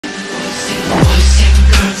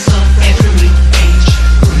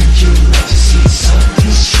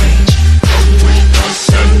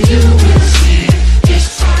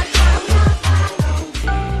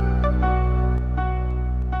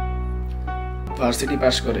Varsity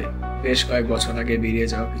পাশ করে বেশ কয়েক বছর আগে বেরিয়ে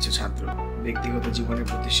যাওয়া কিছু ছাত্র ব্যক্তিগত জীবনে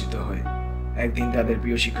প্রতিষ্ঠিত হয়ে একদিন তাদের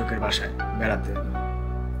প্রিয় শিক্ষকের বাসায় বেড়াতে এলো।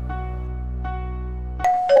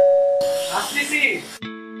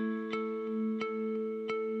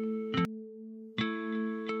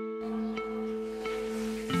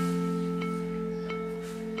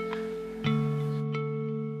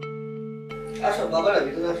 আসো বাবারা,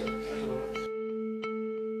 ভিতরে আসো।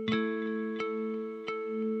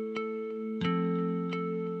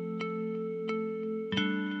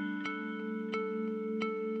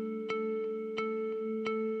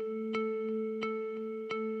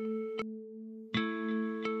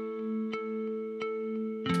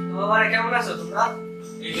 বাবারা কেমন আছো তোমরা?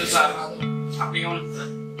 এই তো স্যার, আপনি কেমন আছেন?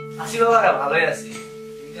 আছি বাবারা, ভালোই আছি,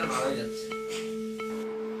 দিনকাল ভালোই যাচ্ছে।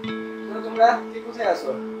 তোমরা কোথায়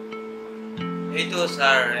আছো? এই তো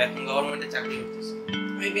স্যার, এখন গভর্নমেন্টে চাকরি করতেছি।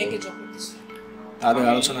 আমি ব্যাংকে জব করতেছি। তাদের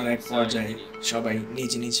আলোচনার এক পর্যায়ে সবাই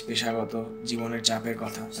নিজ নিজ পেশাগত জীবনের চাপের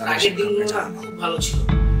কথা তাদের আগের দিনগুলো খুব ভালো ছিল,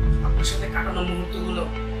 আপনার সাথে কাটানো মুহূর্তগুলো।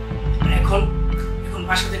 এখন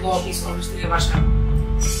বাসা থেকে অফিস, অফিস থেকে বাসা,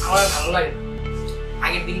 আমার ভালো লাগে।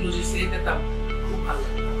 আগের দিনগুলো যদি ফিরে পেতাম খুব ভালো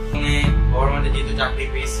লাগতো। আমি গভর্নমেন্টে যেহেতু চাকরি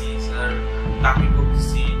পেয়েছি স্যার, চাকরি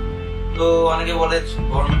করতেছি, তো অনেকে বলে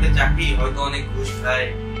গভর্নমেন্টের চাকরি হয়তো অনেক ঘুষ খায়।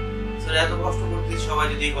 স্যার এত কষ্ট করতেছি, সবাই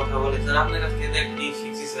যদি কথা বলে। স্যার আপনার কাছ থেকে একটি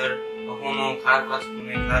শিখছি স্যার, কখনো খারাপ কাজ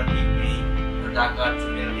নেই, খারাপ দিক নেই, ডাকাত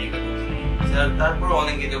চুরি এগুলো নেই স্যার। তারপরে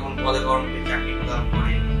অনেকে যখন বলে গভর্নমেন্টের চাকরি প্রদান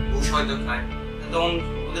করে ঘুষ হয়তো খায়, তখন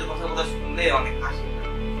ওদের কথাগুলো শুনলে অনেক হাসি।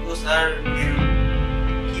 তো স্যার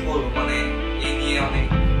কি বলবো, মানে এই নিয়ে অনেক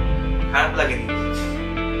খারাপ লাগে।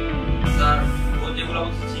 স্যার ও যেগুলো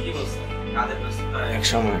বলছে ঠিকই বলছে, কাজের ব্যস্ততা। এক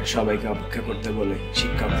সময় সবাইকে অপেক্ষা করতে বলে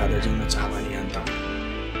শিক্ষক তাদের জন্য চা বানিয়ে আনতাম।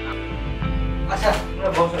 আচ্ছা তোমরা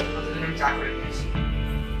বসো, তোমাদের জন্য চা করে নিয়েছি।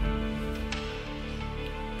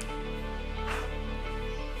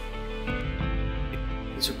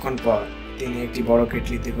 কিছুক্ষণ পর তিনি একটি বড়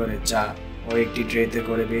কেটলিতে করে চা ও একটি ট্রেতে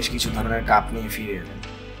করে বেশ কিছু ধরনের কাপ নিয়ে ফিরে এলেন।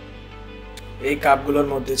 এই কাপগুলোর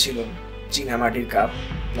মধ্যে ছিল চীনামাটির কাপ,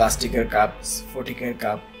 প্লাস্টিকের কাপ, স্ফটিকের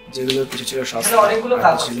কাপ, যেগুলোর কিছু ছিল সস্তা, অনেকগুলো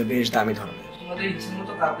কাপ ছিল বেশ দামি ধরনের। তোমাদের ইচ্ছে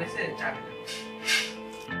মতো কাপ এসে চা খেতে।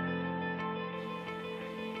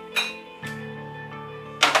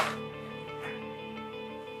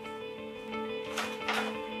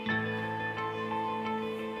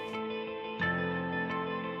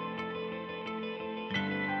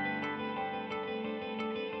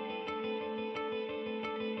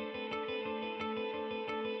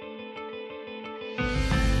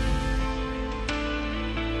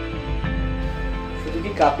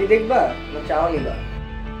 কাপি দেখবা না চাও নিবা?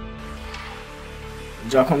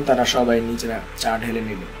 যখন তারা সবাই নিজেরা চা ঢেলে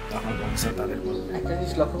নিল তখন প্রফেসর তাদের বলল, একটা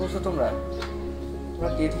জিনিস লক্ষ্য করছো তোমরা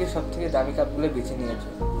ট্রে থেকে সব থেকে দামি কাপগুলো বেছে নিয়েছো,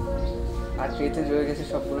 আর ট্রেতে রয়ে গেছে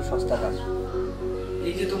সবগুলো সস্তা কাপ।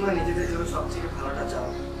 এই যে তোমরা নিজেদের জন্য সব থেকে ভালোটা চাও,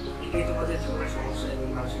 এটাই তোমাদের জীবনের সমস্যা এবং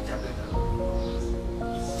মানসিক চাপের কারণ।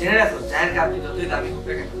 জেনে রাখো, চায়ের কাপটি যতই দামি হোক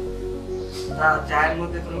না কেন, তা চায়ের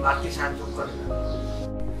মধ্যে কোনো বাড়তি স্বাদ যোগ করে না।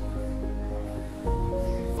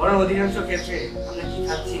 বরং অধিকাংশ ক্ষেত্রে আমরা কি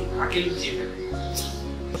খাচ্ছি তাকে লুকিয়ে ফেলে।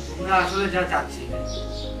 তোমরা আসলে যা চাচ্ছি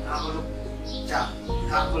তা হলো চা,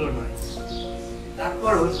 কাপগুলো নয়।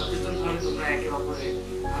 তারপরও সচেতন ভাবে তোমরা একে অপরে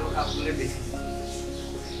ভালো কাপগুলো বেছে নিচ্ছ,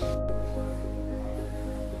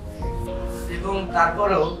 এবং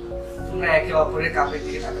তারপরেও তোমরা একে অপরের কাপের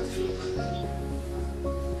দিকে তাকাতে শুরু করবে।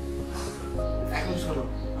 এখন শোনো,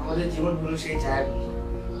 আমাদের জীবন হলো সেই চায়ের মতো,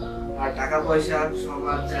 আর টাকা পয়সা,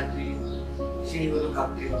 সমাজ, চাকরি সেই হলো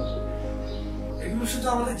কাপটির মতো। এগুলো শুধু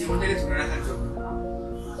আমাদের জীবনটাকে ধরে রাখার জন্য,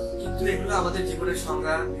 কিন্তু এগুলো আমাদের জীবনের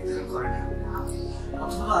সংজ্ঞা নির্ধারণ করে না,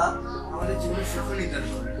 অথবা আমাদের জীবনের সুখ নির্ধারণ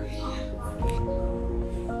করে না।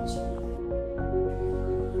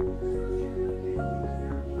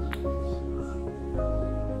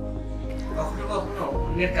 কখনো কখনো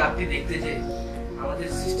অন্যের কাপটি দেখতে যে আমাদের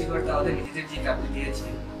সৃষ্টিকর্তা আমাদের নিজেদের যে কাপটি দিয়েছে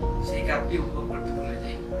সেই কাপটি উপভোগ করতে ভুলে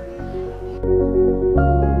যাই।